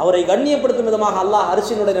அவரை கண்ணியப்படுத்தும் விதமாக அல்லாஹ்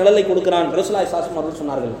அரிசியினுடைய நிழலை கொடுக்கிறான். ரசூலுல்லாஹி ஸல்லல்லாஹு அலைஹி வஸல்லம்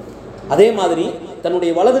சொன்னார்கள். அதே மாதிரி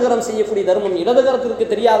தன்னுடைய வலதுகரம் செய்யக்கூடிய தர்மம் இடதுகரத்திற்கு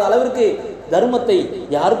தெரியாத அளவிற்கு தர்மத்தை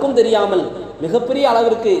யாருக்கும் தெரியாமல் மிகப்பெரிய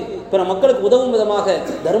அளவிற்கு பிற மக்களுக்கு உதவும் விதமாக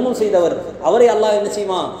தர்மம் செய்தவர் அவரை அல்லாஹ் என்ன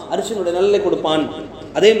செய்வான்? அரிசியினுடைய நிழலை கொடுப்பான்.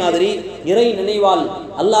 அதே மாதிரி இறை நினைவால்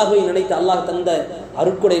அல்லாஹ்வை நினைத்து அல்லாஹ் தந்த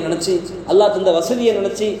அருட்கொடை நினைச்சு, அல்லாஹ் தந்த வசதியை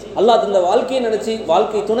நினைச்சு, அல்லாஹ் தந்த வாழ்க்கையை நினைச்சு,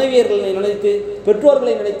 வாழ்க்கை துணைவியர்களை நினைத்து,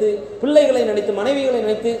 பெற்றோர்களை நினைத்து, பிள்ளைகளை நினைத்து, மனைவிகளை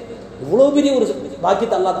நினைத்து இவ்வளோ பெரிய ஒரு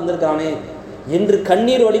பாக்கியத்தை அல்லாஹ் தந்திருக்கிறானே என்று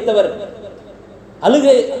கண்ணீர் வடித்தவர்,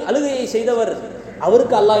 அழுகையை செய்தவர்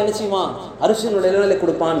அவருக்கு அல்லாஹ் என்ன செய்வான்? அரிசியினுடைய நிழலை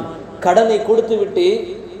கொடுப்பான். கடனை கொடுத்து விட்டு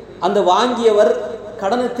அந்த வாங்கியவர்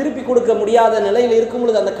கடனை திருப்பி கொடுக்க முடியாத நிலையில் இருக்கும்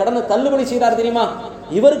பொழுது அந்த கடனை தள்ளுபடி செய்தார் தெரியுமா?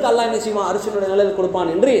 இவருக்கு அல்லாஹ் என்ன செய்வான்? அரிசியினுடைய நிழலை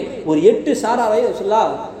கொடுப்பான் என்று ஒரு 8 சாராரை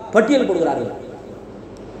பட்டியல் கொடுக்கிறார்கள்.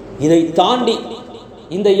 இதை தாண்டி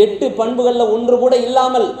இந்த 8 பண்புகள்ல ஒன்று கூட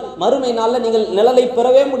இல்லாமல் மறுமை நாளில் நீங்கள் நிழலை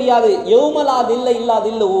பெறவே முடியாது. யௌமலா தில்ல இல்லா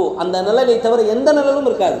தில்லுஹு, அந்த நிழலை தவிர எந்த நிழலும்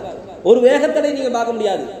இருக்காது. ஒரு வேகத்தடை நீங்க பார்க்க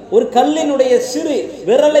முடியாது. ஒரு கல்லினுடைய சிறு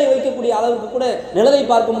விரலை வைக்கக்கூடிய அளவுக்கு கூட நிழலை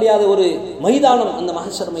பார்க்க முடியாத ஒரு மைதானம் அந்த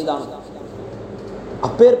மஹ்ஷர் மைதானம்.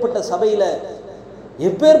 அப்பேற்பட்ட சபையில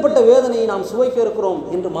எப்பேற்பட்ட வேதனையை நாம் சுவைக்க இருக்கிறோம்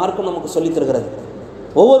என்று மார்க்கம் நமக்கு சொல்லித் தருகிறது.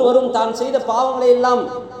 ஒவ்வொருவரும் தான் செய்த பாவங்களை எல்லாம்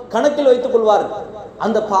கணக்கில் வைத்துக் கொள்வார்.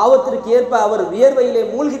 அந்த பாவத்திற்கு ஏற்ப அவர் வியர்வையிலே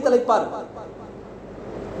மூழ்கி தலைப்பார்.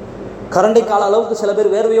 கரண்டை கால அளவுக்கு சில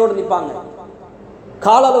பேர் வேர்வையோடு நிற்பாங்க,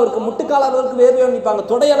 கால அளவுக்கு முட்டுக்கால அளவுக்கு வேர்வையோடு நிற்பாங்க,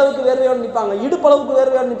 தொடை அளவுக்கு வேர்வையோடு நிற்பாங்க, இடுப்பு அளவுக்கு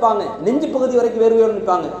வேர்வையோடு நிற்பாங்க, நெஞ்சு பகுதி வரைக்கும் வேர்வையோடு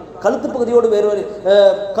நிற்பாங்க, கழுத்து பகுதியோடு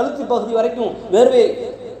கழுத்து பகுதி வரைக்கும் வேர்வை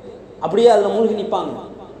அப்படியே அதில் மூழ்கி நிற்பாங்க.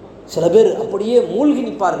 சில பேர் அப்படியே மூழ்கி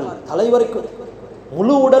நிற்பார்கள், தலை வரைக்கும்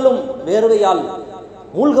முழு உடலும் வேர்வையால்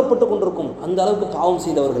மூழ்கப்பட்டு கொண்டிருக்கும். அந்த அளவுக்கு பாவம்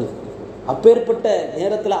செய்தவர்கள். அப்பேற்பட்ட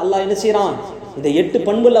நேரத்தில் அல்லாஹ் என்ன செய்யறான்? இந்த 8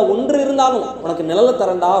 பண்புல ஒன்று இருந்தாலும் உனக்கு நிழலை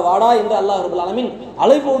தரண்டா வாடா என்று அல்லாஹ் ரப்பல் ஆலமீன்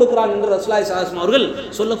அழைப்பு கொடுக்கிறான் என்று ரசூலுல்லாஹி ஸல்லல்லாஹு அலைஹி வஸல்லம் அவர்கள்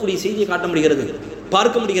சொல்லக்கூடிய செய்தியை காட்ட முடிகிறது,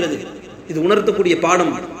 பார்க்க முடிகிறது. இது உணர்த்தக்கூடிய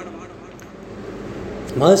பாடம்.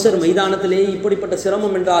 மஹ்ஷர் மைதானத்திலே இப்படிப்பட்ட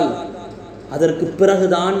சிரமம் என்றால் அதற்கு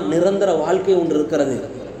பிறகுதான் நிரந்தர வாழ்க்கை ஒன்று இருக்கிறது.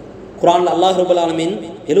 குர்ஆன்ல அல்லாஹ் ரப்பல் ஆலமீன்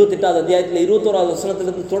 78வது அத்தியாயத்தில் 21வது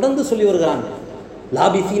வசனத்திலிருந்து தொடர்ந்து சொல்லி வருகிறான்.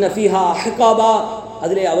 லாபிஸீன ஃபீஹா அஹ்காபா,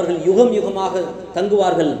 அதிலே அவர்கள் யுகம் யுகமாக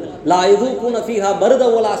தங்குவார்கள். லா யதுகூன ஃபீஹா பர்த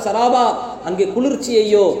வலா ஸராபா, அங்கே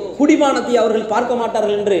குளிர்ச்சியையோ குடிபானத்தை அவர்கள் பார்க்க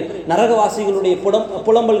மாட்டார்கள் என்று நரகவாசிகளுடைய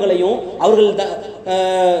புலம்பல்களையும் அவர்கள்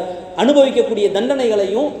அனுபவிக்கக்கூடிய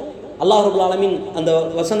தண்டனைகளையும் அல்லாஹ் ரப்பல் ஆலமீன் அந்த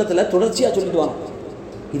வசனத்தில் தொடர்ச்சியாக சொல்லிட்டு வரான்.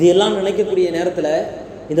 இதையெல்லாம் நினைக்கக்கூடிய நேரத்தில்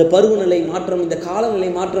இந்த பருவநிலை மாற்றம், இந்த காலநிலை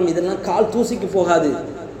மாற்றம் இதெல்லாம் கால் தூசிக்கு போகாது.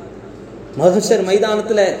 மஹ்ஷர்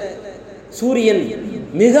மைதானத்தில் சூரியன்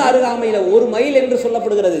மிக அருகாமையில் 1 மைல் என்று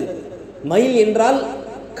சொல்லப்படுகிறது. மைல் என்றால்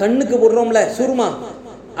கண்ணுக்கு போடுறோம்ல சுருமா,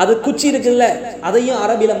 அது குச்சி இருக்குல்ல, அதையும்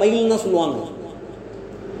அரபியில மைல் தான் சொல்லுவாங்க.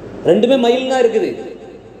 ரெண்டுமே மைல் தான் இருக்குது,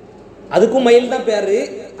 அதுக்கும் மைல் தான் பேரு.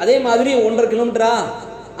 அதே மாதிரி 1.5 கிலோமீட்டரா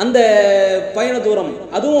அந்த பயண தூரம்,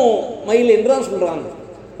 அதுவும் மைல் என்று தான் சொல்றாங்க.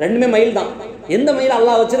 ரெண்டுமே மைல் தான். எந்த மைல்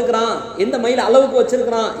அல்லாஹ் வச்சிருக்கிறான், எந்த மைல் அளவுக்கு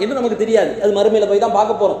வச்சிருக்கிறான் என்று நமக்கு தெரியாது. அது மறுமையில போய் தான்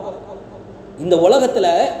பார்க்க போறோம். இந்த உலகத்துல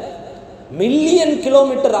மில்லியன்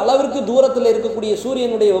கிலோமீட்டர் அளவிற்கு தூரத்தில் இருக்கக்கூடிய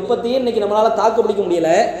சூரியனுடைய வெப்பத்தையே இன்னைக்கு நம்மளால தாக்கு பிடிக்க முடியல,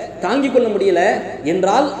 தாங்கிக் கொள்ள முடியல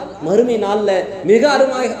என்றால் மறுமை நாளில் மிக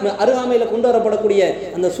அருகாமையில் கொண்டு வரப்படக்கூடிய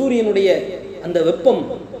அந்த சூரியனுடைய அந்த வெப்பம்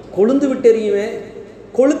கொழுந்து விட்டெறியுமே,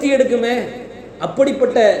 கொளுத்தி எடுக்குமே.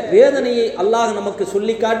 அப்படிப்பட்ட வேதனையை அல்லாஹ் நமக்கு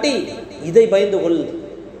சொல்லி காட்டி இதை பயந்து கொள்.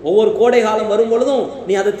 ஒவ்வொரு கோடை காலம் வரும் பொழுதும்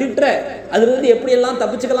நீ அதை திட்டுற, அதுலேருந்து எப்படியெல்லாம்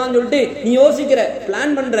தப்பிச்சுக்கலாம்னு சொல்லிட்டு நீ யோசிக்கிற,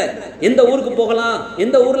 பிளான் பண்ற, எந்த ஊருக்கு போகலாம்,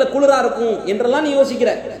 எந்த ஊர்ல குளிரா இருக்கும் என்றெல்லாம் நீ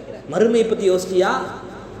யோசிக்கிற. மறுமையை பத்தி யோசிச்சியா?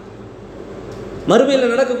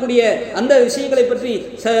 மறுமையில் நடக்கக்கூடிய அந்த விஷயங்களை பற்றி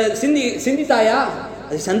சிந்தித்தாயா?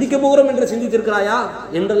 அதை சந்திக்க போகிறோம் என்று சிந்தித்திருக்கிறாயா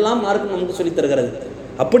என்றெல்லாம் மார்க்கம் நமக்கு சொல்லித் தருகிறது.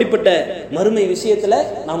 அப்படிப்பட்ட மறுமை விஷயத்துல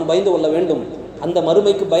நாம் பயந்து கொள்ள வேண்டும். அந்த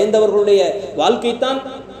மறுமைக்கு பயந்தவர்களுடைய வாழ்க்கைத்தான்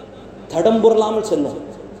தடம் புரளாமல் செல்லும்.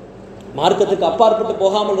 மார்க்கத்துக்கு அப்பாற்பட்டு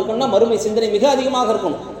போகாமல் இருக்கணும்னா மறுமை சிந்தனை மிக அதிகமாக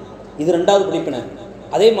இருக்கணும். இது 2வது படிப்பினை.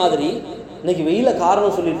 அதே மாதிரி இன்னைக்கு வெயில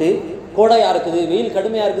காரணம் சொல்லிட்டு கோடையா இருக்குது, வெயில்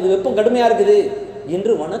கடுமையா இருக்குது, வெப்பம் கடுமையா இருக்குது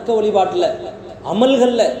என்று வணக்க வழிபாட்டில்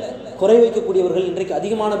அமல்கள்ல குறை வைக்கக்கூடியவர்கள் இன்றைக்கு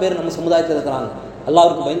அதிகமான பேர் நம்ம சமுதாயத்தில் இருக்கிறாங்க.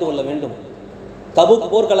 அல்லாஹ்வுக்கு பயந்து கொள்ள வேண்டும்.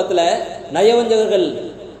 தபூக் போர்க்களத்தில் நயவஞ்சகர்கள்,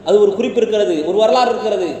 அது ஒரு குறிப்பு இருக்கிறது, ஒரு வரலாறு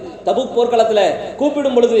இருக்கிறது. தபூக் போர்க்களத்தில்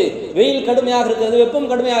கூப்பிடும் பொழுது வெயில் கடுமையாக இருக்கிறது, வெப்பம்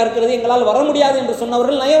கடுமையாக இருக்கிறது, எங்களால் வர முடியாது என்று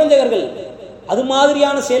சொன்னவர்கள் நயவஞ்சகர்கள். அது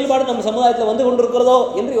மாதிரியான செயல்பாடு நம்ம சமுதாயத்தில் வந்து கொண்டிருக்கிறதோ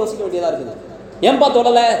என்று யோசிக்க வேண்டியதாக இருக்குது. ஏன்பா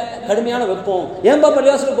தொடலை, கடுமையான வெப்பம், ஏன்பா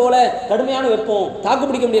பள்ளிவாசலுக்கு போகல, கடுமையான வெப்பம், தாக்கு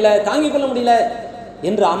பிடிக்க முடியல, தாங்கிக் கொள்ள முடியல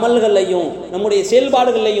என்ற அமல்களையும் நம்முடைய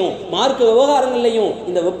செயல்பாடுகளையும் மார்க்க விவகாரங்களையும்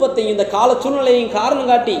இந்த வெப்பத்தையும் இந்த கால சூழ்நிலையும் காரணம்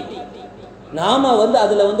காட்டி நாம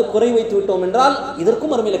அதுல குறை வைத்து விட்டோம் என்றால்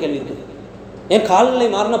இதற்கும் மறுமையில கேள்வி இருக்குது. என் காலநிலை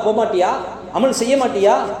மாறினா போக மாட்டியா, அமல் செய்ய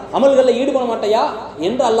மாட்டியா, அமல்களில் ஈடுபட மாட்டியா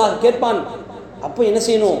என்று அல்லாஹ் கேட்பான். அப்போ என்ன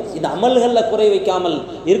செய்யணும்? இந்த அமல்களில் குறை வைக்காமல்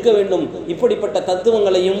இருக்க வேண்டும். இப்படிப்பட்ட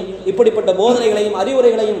தத்துவங்களையும் இப்படிப்பட்ட போதனைகளையும்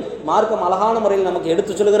அறிவுரைகளையும் மார்க்கம் அழகான முறையில் நமக்கு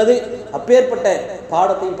எடுத்து சொல்கிறது. அப்பேற்பட்ட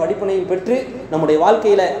பாடத்தையும் படிப்பினையும் பெற்று நம்முடைய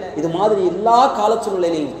வாழ்க்கையில இது மாதிரி எல்லா கால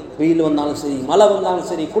சூழ்நிலையிலையும், வெயில் வந்தாலும் சரி, மழை வந்தாலும்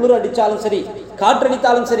சரி, குளிர் அடித்தாலும் சரி,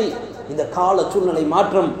 காற்றடித்தாலும் சரி, இந்த கால சூழ்நிலை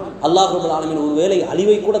மாற்றம் அல்லாஹ் ரப்பல் ஆலமீன் ஒரு வேளை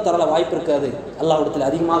அழிவை கூட தரல வாய்ப்பு இருக்காது. அல்லாஹ்விடத்தில்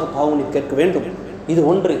அதிகமாக பாவம் கேட்க வேண்டும். இது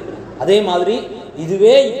ஒன்று. அதே மாதிரி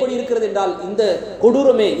இதுவே இப்படி இருக்கிறது என்றால், இந்த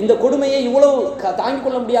கொடூரமே, இந்த கொடுமையை இவ்வளவு தாங்கிக்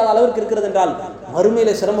கொள்ள முடியாத அளவிற்கு இருக்கிறது என்றால்,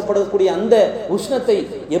 மறுமையில சிரமப்படக்கூடிய அந்த உஷ்ணத்தை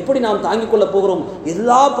எப்படி நாம் தாங்கிக் கொள்ள போகிறோம்?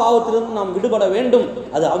 எல்லா பாவத்திலிருந்தும் நாம் விடுபட வேண்டும்.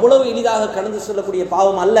 அது அவ்வளவு எளிதாக கடந்து செல்லக்கூடிய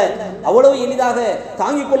பாவம் அல்ல, அவ்வளவு எளிதாக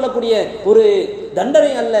தாங்கிக் கொள்ளக்கூடிய ஒரு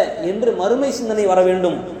தண்டனை அல்ல என்று மறுமை சிந்தனை வர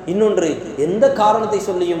வேண்டும். இன்னொன்று, எந்த காரணத்தை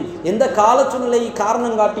சொல்லியும் எந்த கால சூழ்நிலையை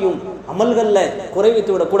காரணம் காட்டியும் அமல்கள்ல குறை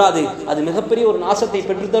வைத்து விடக்கூடாது. அது மிகப்பெரிய ஒரு நாசத்தை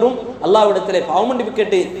பெற்றுத்தரும். அல்லாஹ்விடத்திலே பாவமன்னிப்பு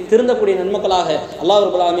கேட்டு திருந்தக்கூடிய நன்மக்களாக அல்லாஹ்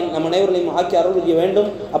ரப்பல் ஆலமீன் நம் அனைவர்களையும் ஆக்கி அருள் புரிய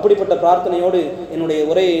வேண்டும். அப்படிப்பட்ட பிரார்த்தனையோடு என்னுடைய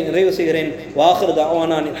உரையை நிறைவு செய்கிறேன். வாஹிரு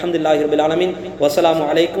தஅவானா அல்ஹம்துலில்லாஹி ரப்பில் ஆலமீன். வஸ்ஸலாமு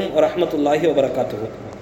அலைக்கும் வரஹ்மத்துல்லாஹி வபரகாத்துஹு.